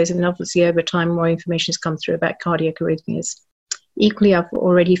episodes, and obviously over time more information has come through about cardiac arrhythmias. Equally, I've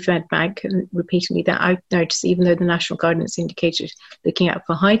already fed back repeatedly that I've noticed, even though the national guidance indicated looking out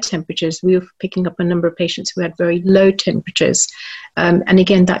for high temperatures, we were picking up a number of patients who had very low temperatures. And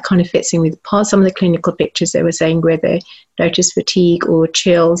again, that kind of fits in with some of the clinical pictures they were saying where they notice fatigue or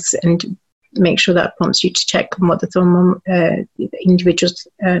chills, and make sure that prompts you to check on what the individual's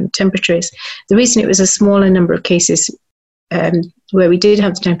temperature is. The reason it was a smaller number of cases where we did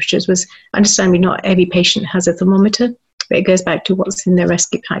have the temperatures was, understandably, not every patient has a thermometer, but it goes back to what's in their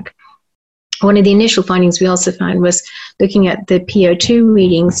rescue pack. One of the initial findings we also found was looking at the PO2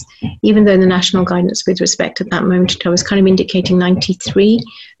 readings, even though the national guidance with respect to that moment was kind of indicating 93,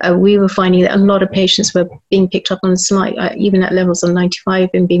 we were finding that a lot of patients were being picked up on slight, even at levels of 95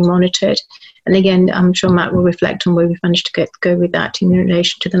 and being monitored. And again, I'm sure Matt will reflect on where we've managed to go with that in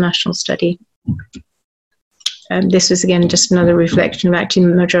relation to the national study. This was, again, just another reflection of actually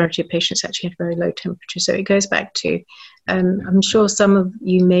the majority of patients actually had very low temperature. So it goes back to, I'm sure some of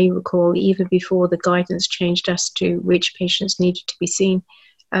you may recall, even before the guidance changed as to which patients needed to be seen,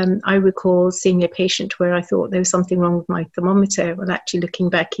 I recall seeing a patient where I thought there was something wrong with my thermometer. Well, actually looking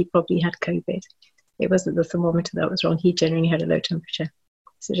back, he probably had COVID. It wasn't the thermometer that was wrong. He genuinely had a low temperature.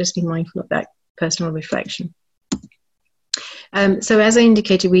 So just be mindful of that personal reflection. So as I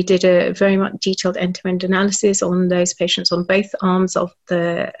indicated, we did a very much detailed end-to-end analysis on those patients on both arms of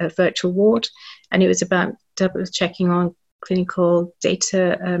the virtual ward, and it was about double checking on clinical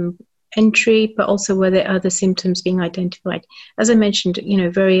data entry, but also were there other symptoms being identified. As I mentioned,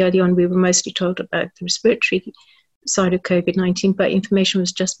 very early on, we were mostly told about the respiratory side of COVID-19, but information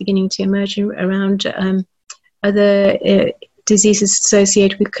was just beginning to emerge around other diseases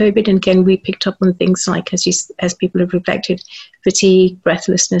associated with COVID. And again, we picked up on things like, as people have reflected, fatigue,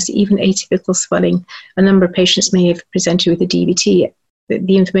 breathlessness, even atypical swelling. A number of patients may have presented with a DVT.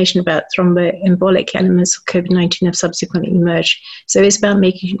 The information about thromboembolic elements of COVID-19 have subsequently emerged. So it's about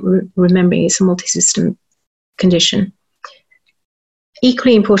remembering it's a multi-system condition.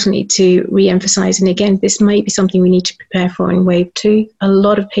 Equally importantly to re-emphasize, and again, this might be something we need to prepare for in wave 2, a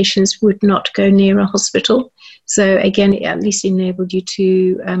lot of patients would not go near a hospital. So again, it at least enabled you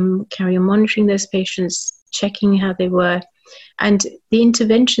to carry on monitoring those patients, checking how they were, And the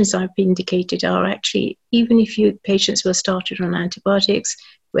interventions I've indicated are actually, even if your patients were started on antibiotics,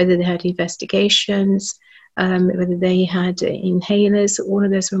 whether they had investigations, whether they had inhalers, all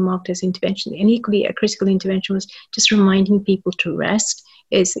of those were marked as intervention. And equally, a critical intervention was just reminding people to rest.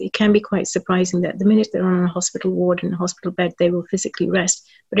 It can be quite surprising that the minute they're on a hospital ward and a hospital bed, they will physically rest.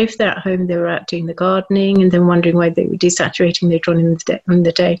 But if they're at home, they were out doing the gardening and then wondering why they were desaturating later on in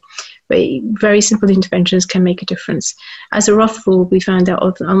the day. But very simple interventions can make a difference. As a rough rule, we found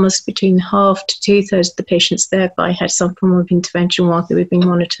out almost between half to 2/3 of the patients thereby had some form of intervention while they were being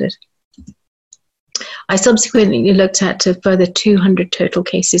monitored. I subsequently looked at a further 200 total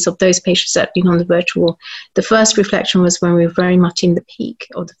cases of those patients that had been on the virtual ward. The first reflection was when we were very much in the peak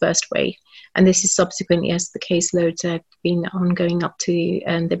of the first wave. And this is subsequently as the caseloads have been ongoing up to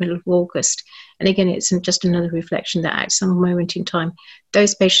the middle of August. And again, it's just another reflection that at some moment in time,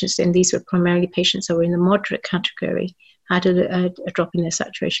 those patients, and these were primarily patients that were in the moderate category, had a drop in their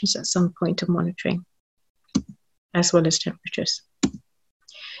saturations at some point of monitoring, as well as temperatures.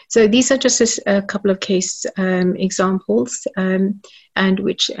 So these are just a couple of case examples, and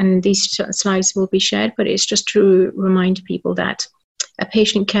these slides will be shared, but it's just to remind people that a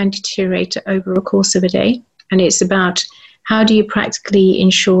patient can deteriorate over a course of a day, and it's about how do you practically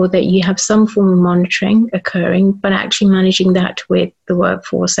ensure that you have some form of monitoring occurring, but actually managing that with the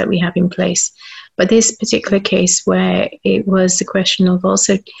workforce that we have in place. But this particular case where it was a question of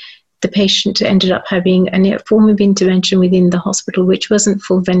also the patient ended up having a form of intervention within the hospital, which wasn't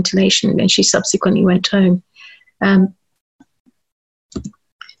full ventilation, and she subsequently went home. And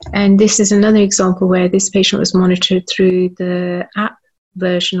this is another example where this patient was monitored through the app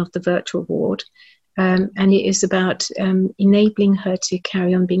version of the virtual ward. And it is about enabling her to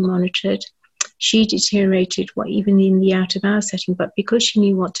carry on being monitored. She deteriorated even in the out-of-hours setting, but because she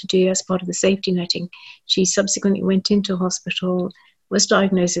knew what to do as part of the safety netting, she subsequently went into hospital, was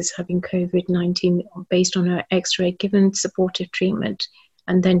diagnosed as having COVID-19 based on her x-ray, given supportive treatment,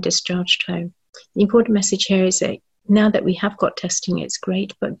 and then discharged home. The important message here is that now that we have got testing, it's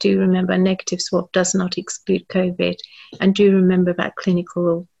great, but do remember a negative swab does not exclude COVID, and do remember about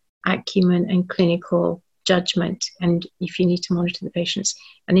clinical acumen and clinical judgment, and if you need to monitor the patients.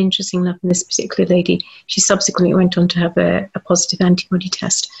 And interesting enough, in this particular lady, she subsequently went on to have a positive antibody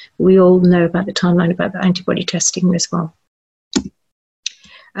test. We all know about the timeline about the antibody testing as well.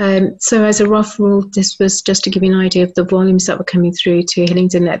 So as a rough rule, this was just to give you an idea of the volumes that were coming through to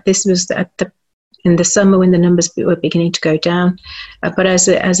Hillingdon. That this was in the summer when the numbers were beginning to go down, but as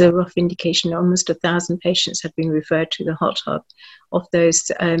a rough indication, almost 1,000 patients had been referred to the hot hub. Of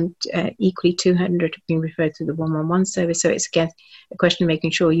those, equally 200 have been referred to the 111 service. So it's again a question of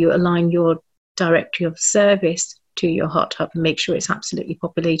making sure you align your directory of service to your hot hub and make sure it's absolutely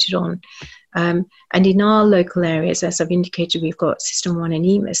populated on. And in our local areas, as I've indicated, we've got System 1 and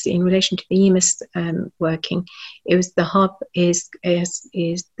EMIS. In relation to the EMIS working, it was the hub is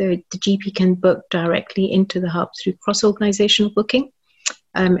the GP can book directly into the hub through cross-organisational booking.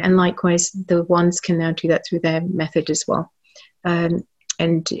 And likewise, the ones can now do that through their method as well. And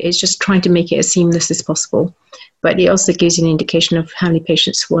it's just trying to make it as seamless as possible. But it also gives you an indication of how many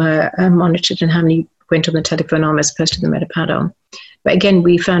patients were monitored and how many went on the telephone arm as opposed to the Metapad arm. But again,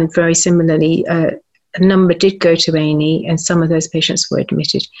 we found very similarly, a number did go to A&E and some of those patients were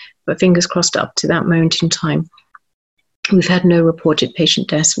admitted. But fingers crossed, up to that moment in time, we've had no reported patient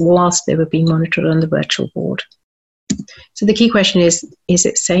deaths whilst they were being monitored on the virtual ward. So the key question is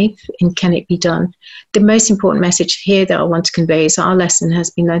it safe and can it be done? The most important message here that I want to convey is our lesson has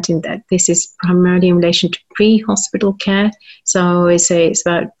been learned in that this is primarily in relation to pre-hospital care. So I always say it's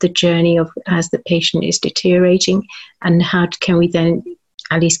about the journey of as the patient is deteriorating and how can we then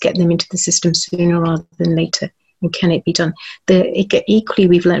at least get them into the system sooner rather than later, and can it be done? Equally,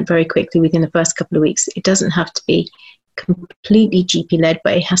 we've learned very quickly within the first couple of weeks, it doesn't have to be completely GP-led,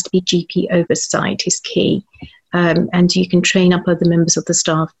 but it has to be GP oversight is key. And you can train up other members of the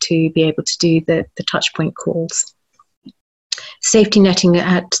staff to be able to do the touch point calls. Safety netting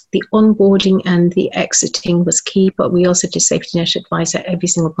at the onboarding and the exiting was key, but we also did safety net advice at every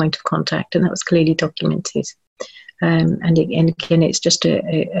single point of contact, and that was clearly documented. And again, it's just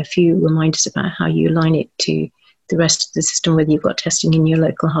a few reminders about how you align it to the rest of the system, whether you've got testing in your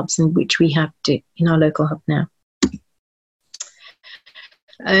local hubs, and which we have in our local hub now.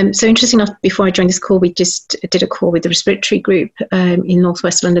 So interesting enough, before I joined this call, we just did a call with the respiratory group in North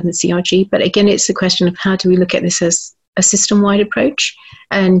West London, the CRG. But again, it's a question of how do we look at this as a system-wide approach?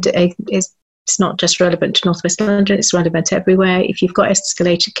 And it's not just relevant to North West London, it's relevant everywhere. If you've got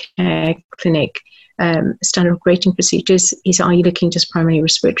escalated care clinic, standard operating procedures is, are you looking just primarily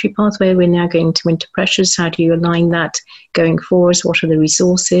respiratory pathway? We're now going to winter pressures. How do you align that going forwards? What are the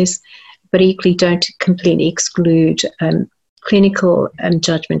resources? But equally, don't completely exclude clinical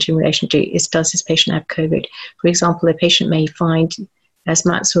judgment in relation to, does this patient have COVID? For example, a patient may find, as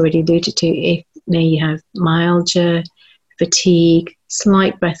Matt's already alluded to, if may have myalgia, fatigue,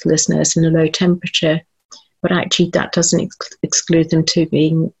 slight breathlessness and a low temperature, but actually that doesn't exclude them to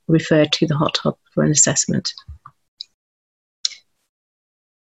being referred to the hot tub for an assessment.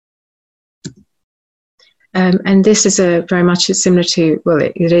 And this is very much similar to, well,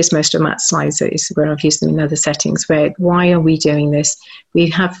 it is most of Matt's slides, it's where I've used them in other settings, where why are we doing this? We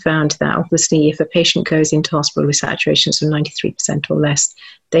have found that obviously if a patient goes into hospital with saturations of 93% or less,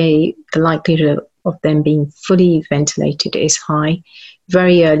 the likelihood of them being fully ventilated is high.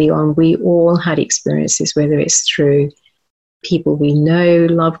 Very early on, we all had experiences, whether it's through people we know,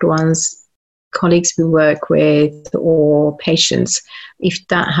 loved ones, colleagues we work with, or patients. If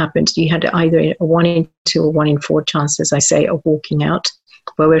that happened, you had either a 1 in 2 or 1 in 4 chance, as I say, of walking out,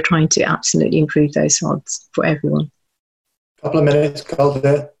 where we're trying to absolutely improve those odds for everyone. Couple of minutes,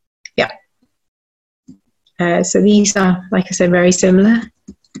 Calder. Yeah. So these are, like I said, very similar.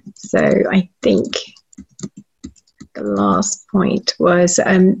 So I think the last point was,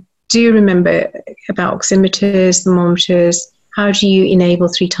 do you remember about oximeters, thermometers? How do you enable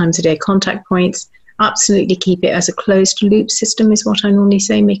 3 times a day contact points? Absolutely keep it as a closed loop system is what I normally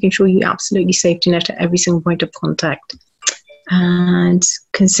say, making sure you absolutely safety net at every single point of contact. And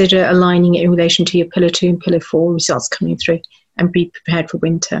consider aligning it in relation to your pillar 2 and pillar 4 results coming through, and be prepared for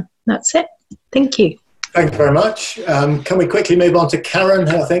winter. That's it. Thank you. Thank you very much. Can we quickly move on to Karen,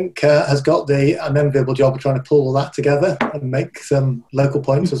 who I think has got the unenviable job of trying to pull all that together and make some local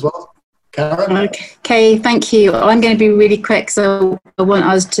points as well. Karen? Okay, thank you. I'm going to be really quick, so I want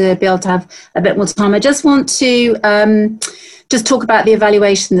us to be able to have a bit more time. I just want to just talk about the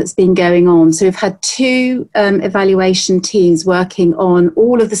evaluation that's been going on. So we've had 2 evaluation teams working on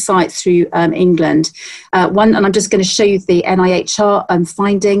all of the sites through England. One, and I'm just going to show you the NIHR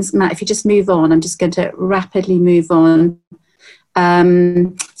findings. Matt, if you just move on, I'm just going to rapidly move on.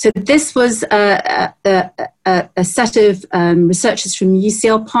 So this was a set of researchers from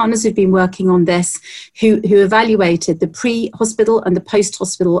UCL partners who've been working on this, who evaluated the pre-hospital and the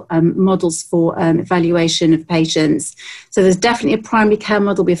post-hospital models for evaluation of patients. So there's definitely a primary care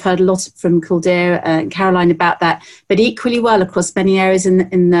model. We've heard a lot from Kildare and Caroline about that, but equally well across many areas in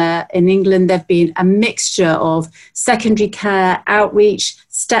England, there've been a mixture of secondary care, outreach,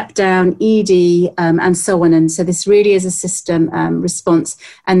 step down, ED, and so on. And so this really is a system response,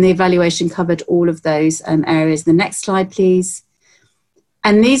 and the evaluation covered all of those areas. The next slide, please.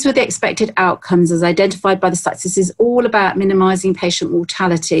 And these were the expected outcomes as identified by the sites. This is all about minimising patient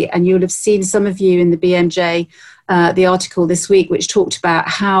mortality, and you'll have seen, some of you, in the BMJ, the article this week, which talked about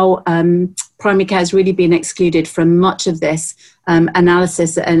how primary care has really been excluded from much of this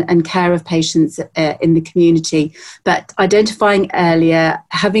analysis and care of patients in the community. But identifying earlier,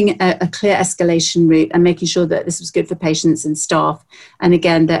 having a clear escalation route, and making sure that this was good for patients and staff. And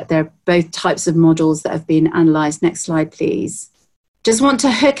again, that there are both types of models that have been analysed. Next slide, please. Just want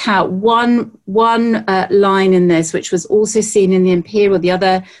to hook out one line in this, which was also seen in the Imperial. The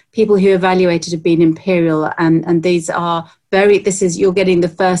other people who evaluated have been Imperial, and these are you're getting the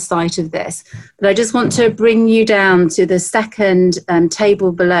first sight of this. But I just want to bring you down to the second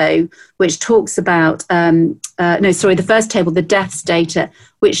table below, which talks about, the first table, the deaths data,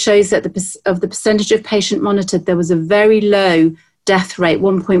 which shows that of the percentage of patient monitored, there was a very low death rate,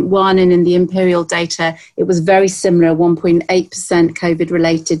 1.1, and in the Imperial data, it was very similar, 1.8%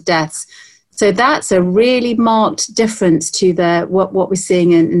 COVID-related deaths. So that's a really marked difference to what we're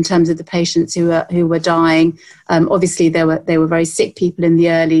seeing in terms of the patients who were dying. Obviously, they were very sick people in the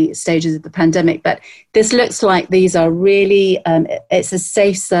early stages of the pandemic, but this looks like these are really, it's a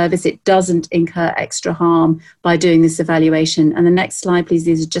safe service. It doesn't incur extra harm by doing this evaluation. And the next slide, please.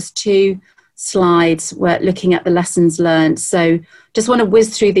 These are just 2 slides where looking at the lessons learned. So just want to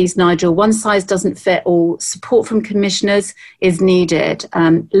whiz through these, Nigel. One size doesn't fit all. Support from commissioners is needed.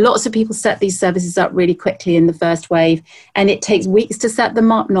 Lots of people set these services up really quickly in the first wave, and it takes weeks to set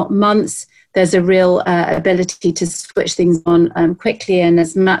them up, not months. There's a real ability to switch things on quickly. And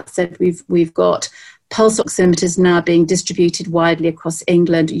as Matt said, we've got pulse oximeters now being distributed widely across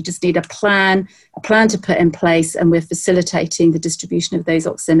England. You just need a plan to put in place, and we're facilitating the distribution of those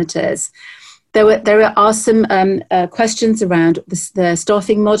oximeters. There are some questions around the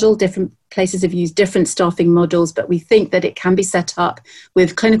staffing model. Different places have used different staffing models, but we think that it can be set up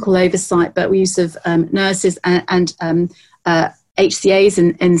with clinical oversight, but with use of nurses and HCAs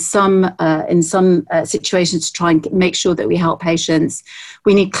in some situations to try and make sure that we help patients.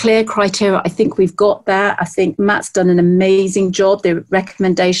 We need clear criteria. I think we've got that. I think Matt's done an amazing job. The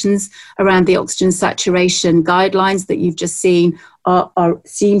recommendations around the oxygen saturation guidelines that you've just seen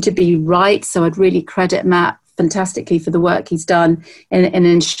seem to be right. So I'd really credit Matt fantastically for the work he's done in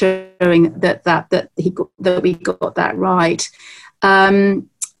ensuring that we got that right.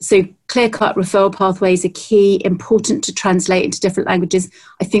 So clear-cut referral pathways are key, important to translate into different languages.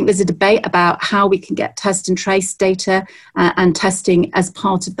 I think there's a debate about how we can get test and trace data and testing as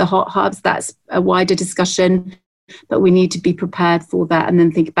part of the hot hubs. That's a wider discussion, but we need to be prepared for that and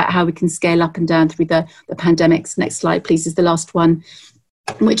then think about how we can scale up and down through the pandemics. Next slide, please, is the last one,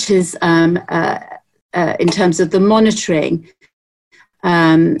 which is in terms of the monitoring.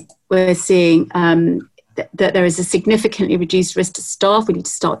 We're seeing that there is a significantly reduced risk to staff. We need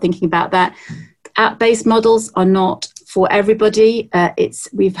to start thinking about that. App-based models are not for everybody.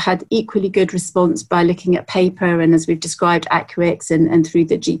 We've had equally good response by looking at paper and, as we've described, Accurix and through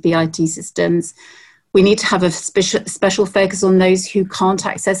the GPIT systems. We need to have a special focus on those who can't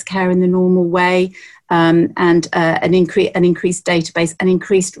access care in the normal way, and an increased database and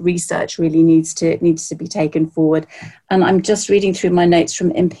increased research really needs to be taken forward. And I'm just reading through my notes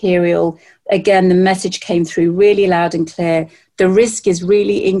from Imperial. Again, the message came through really loud and clear. The risk is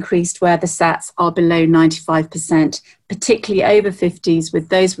really increased where the SATs are below 95%, particularly over 50s, with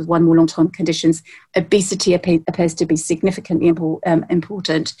those with one or long-term conditions. Obesity appears to be significantly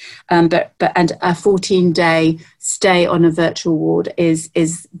important, and a 14-day stay on a virtual ward is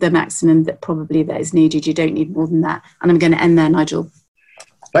the maximum that is needed. You don't need more than that. And I'm going to end there, Nigel.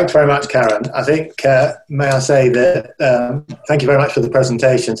 Thanks very much, Karen. I think, may I say that thank you very much for the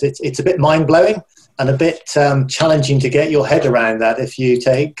presentations. It's a bit mind-blowing and a bit challenging to get your head around that if you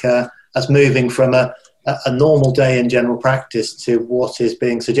take us moving from a normal day in general practice to what is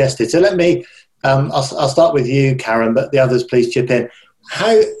being suggested. So let me, I'll start with you, Karen, but the others please chip in.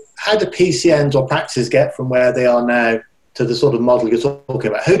 How do PCNs or practices get from where they are now to the sort of model you're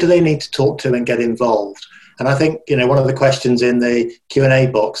talking about? Who do they need to talk to and get involved? And I think, one of the questions in the Q&A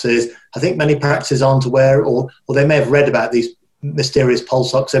box is, I think many practices aren't aware, or they may have read about these mysterious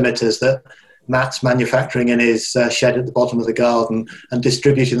pulse oximeters that Matt's manufacturing in his shed at the bottom of the garden and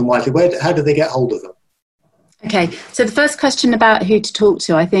distributing them widely. How do they get hold of them? Okay, so the first question about who to talk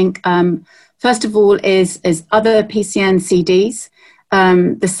to, I think, first of all, is other PCN CDs.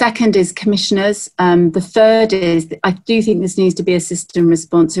 The second is commissioners. The third is, I do think this needs to be a system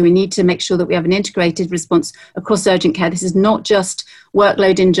response. So we need to make sure that we have an integrated response across urgent care. This is not just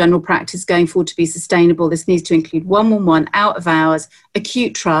workload in general practice going forward to be sustainable. This needs to include 111, out of hours,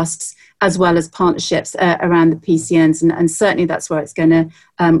 acute trusts, as well as partnerships around the PCNs. And certainly that's where it's going to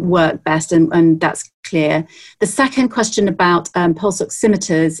work best. And that's clear. The second question about pulse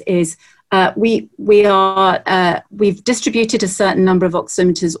oximeters is, we've distributed a certain number of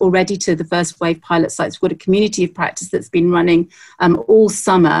oximeters already to the first wave pilot sites. We've got a community of practice that's been running all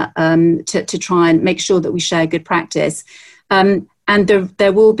summer to try and make sure that we share good practice. And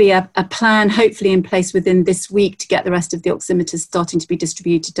there will be a plan hopefully in place within this week to get the rest of the oximeters starting to be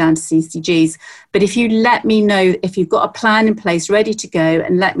distributed down to CCGs. But if you let me know, if you've got a plan in place ready to go,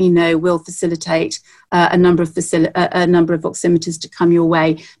 and let me know, we'll facilitate a number of oximeters to come your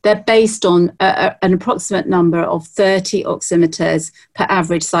way. They're based on an approximate number of 30 oximeters per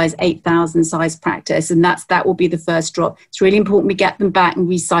average size 8,000 size practice, and that will be the first drop. It's really important we get them back and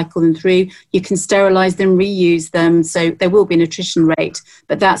recycle them through. You can sterilise them, reuse them, so there will be an attrition rate,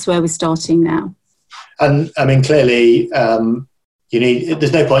 but that's where we're starting now. And I mean, clearly,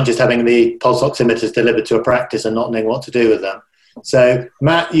 there's no point just having the pulse oximeters delivered to a practice and not knowing what to do with them. So,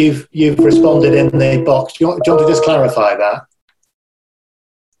 Matt, you've responded in the box. Do you want to just clarify that?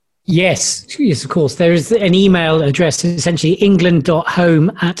 Yes, of course. There is an email address, essentially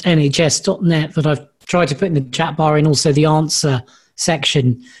england.home@nhs.net, that I've tried to put in the chat bar and also the answer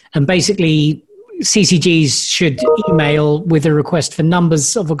section. And basically, CCGs should email with a request for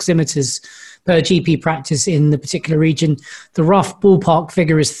numbers of oximeters per GP practice in the particular region. The rough ballpark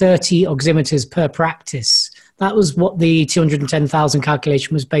figure is 30 oximeters per practice. That was what the 210,000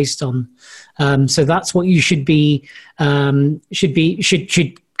 calculation was based on. So that's what you should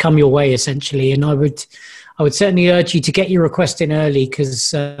come your way, essentially. And I would certainly urge you to get your request in early,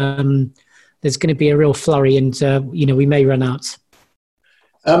 because there's going to be a real flurry, and we may run out.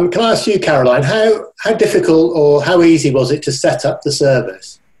 Can I ask you, Caroline, how difficult or how easy was it to set up the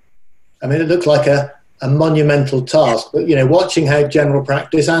service? I mean, it looked like a monumental task, but watching how general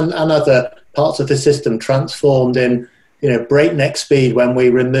practice and other parts of the system transformed in breakneck speed when we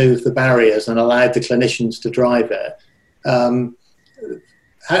removed the barriers and allowed the clinicians to drive it.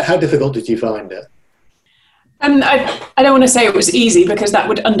 How difficult did you find it? I don't want to say it was easy, because that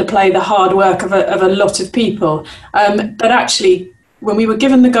would underplay the hard work of a lot of people. But actually, when we were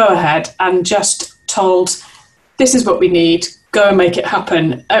given the go-ahead and just told, this is what we need, go and make it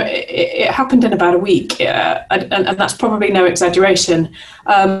happen, it happened in about a week. And that's probably no exaggeration.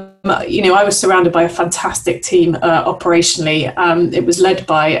 I was surrounded by a fantastic team operationally. It was led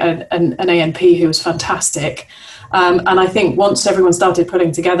by an ANP who was fantastic. And I think once everyone started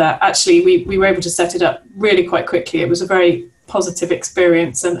pulling together, actually, we were able to set it up really quite quickly. It was a very positive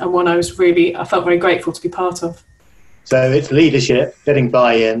experience, and one I felt very grateful to be part of. So it's leadership, getting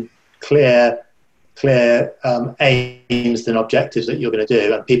buy-in, clear aims and objectives that you're going to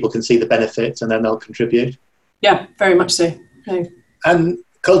do, and people can see the benefits and then they'll contribute. Yeah, very much so. Yeah. And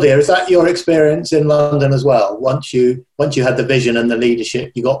Kuldeer, is that your experience in London as well? Once you had the vision and the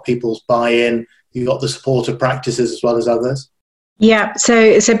leadership, you got people's buy-in, you got the support of practices as well as others? Yeah,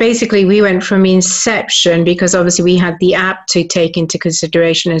 so basically we went from inception, because obviously we had the app to take into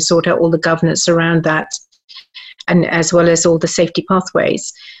consideration and sort out all the governance around that, and as well as all the safety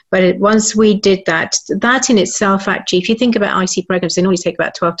pathways. But once we did that in itself, actually, if you think about IC programs, they normally take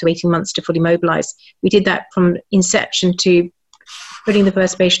about 12 to 18 months to fully mobilize. We did that from inception to putting the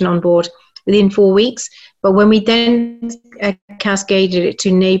first patient on board within 4 weeks. But when we then cascaded it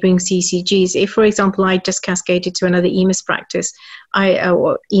to neighbouring CCGs, if, for example, I just cascaded to another EMIS practice,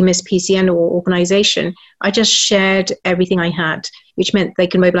 or EMIS PCN or organisation, I just shared everything I had, which meant they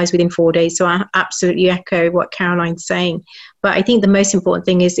can mobilise within 4 days. So I absolutely echo what Caroline's saying. But I think the most important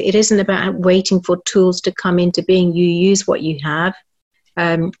thing is it isn't about waiting for tools to come into being. You use what you have.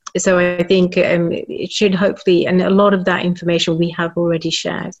 So I think it should hopefully, and a lot of that information we have already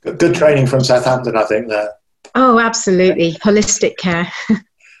shared. Good training from Southampton, I think, there. Oh, absolutely. Holistic care.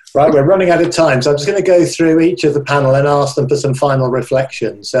 Right, we're running out of time, so I'm just going to go through each of the panel and ask them for some final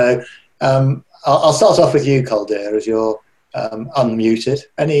reflections. So I'll start off with you, Kuldeer, as you're unmuted.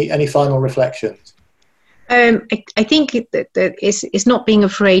 Any final reflections? I think that it's not being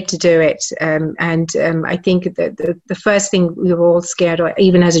afraid to do it. And I think that the first thing we were all scared of,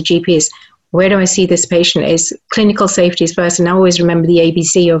 even as a GP, is where do I see this patient? Is clinical safety is first. And I always remember the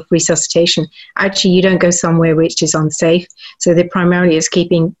ABC of resuscitation. Actually, you don't go somewhere which is unsafe. So the primarily is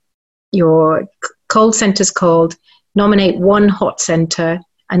keeping your cold centres cold, nominate one hot centre,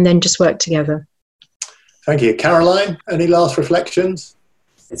 and then just work together. Thank you. Caroline, any last reflections?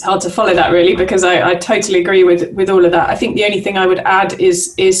 It's hard to follow that, really, because I totally agree with all of that. I think the only thing I would add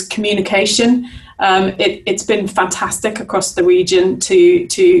is communication. It's been fantastic across the region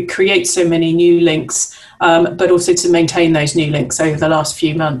to create so many new links, but also to maintain those new links over the last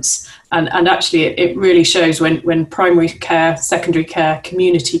few months. And actually, it really shows when primary care, secondary care,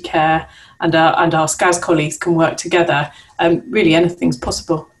 community care, and our SCAS colleagues can work together, really anything's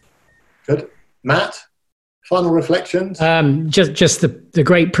possible. Good. Matt? Final reflections? Just the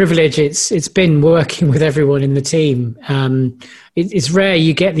great privilege it's been working with everyone in the team. It's rare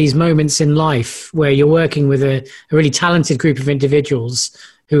you get these moments in life where you're working with a really talented group of individuals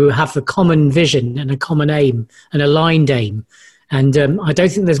who have a common vision and a common aim, an aligned aim. And I don't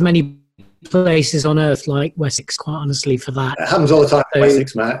think there's many places on earth like Wessex, quite honestly, for that. It happens all the time in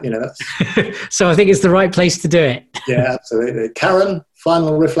Wessex, Matt. That's... So I think it's the right place to do it. Yeah, absolutely. Karen,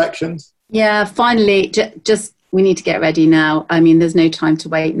 final reflections? Yeah, finally, just we need to get ready now. I mean, there's no time to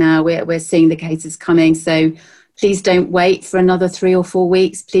wait now. We're seeing the cases coming. So please don't wait for another 3 or 4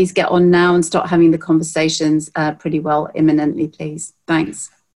 weeks. Please get on now and start having the conversations pretty well imminently, please. Thanks.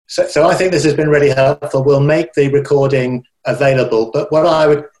 So I think this has been really helpful. We'll make the recording available. But what I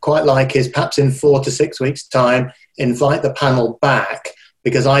would quite like is perhaps in 4 to 6 weeks' time, invite the panel back,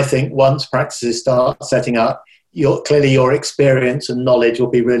 because I think once practices start setting up, clearly your experience and knowledge will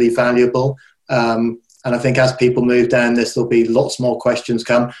be really valuable. And I think as people move down this, there'll be lots more questions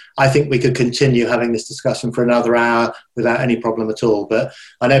come. I think we could continue having this discussion for another hour without any problem at all. But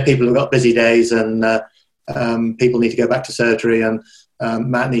I know people have got busy days and people need to go back to surgery, and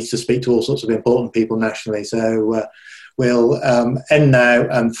Matt needs to speak to all sorts of important people nationally. So we'll end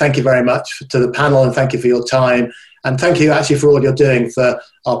now. Thank you very much to the panel, and thank you for your time. And thank you actually for all you're doing for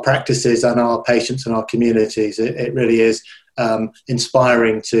our practices and our patients and our communities. It really is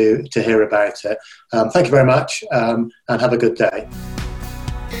inspiring to hear about it. Thank you very much, and have a good day.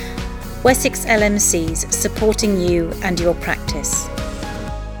 Wessex LMCs, supporting you and your practice.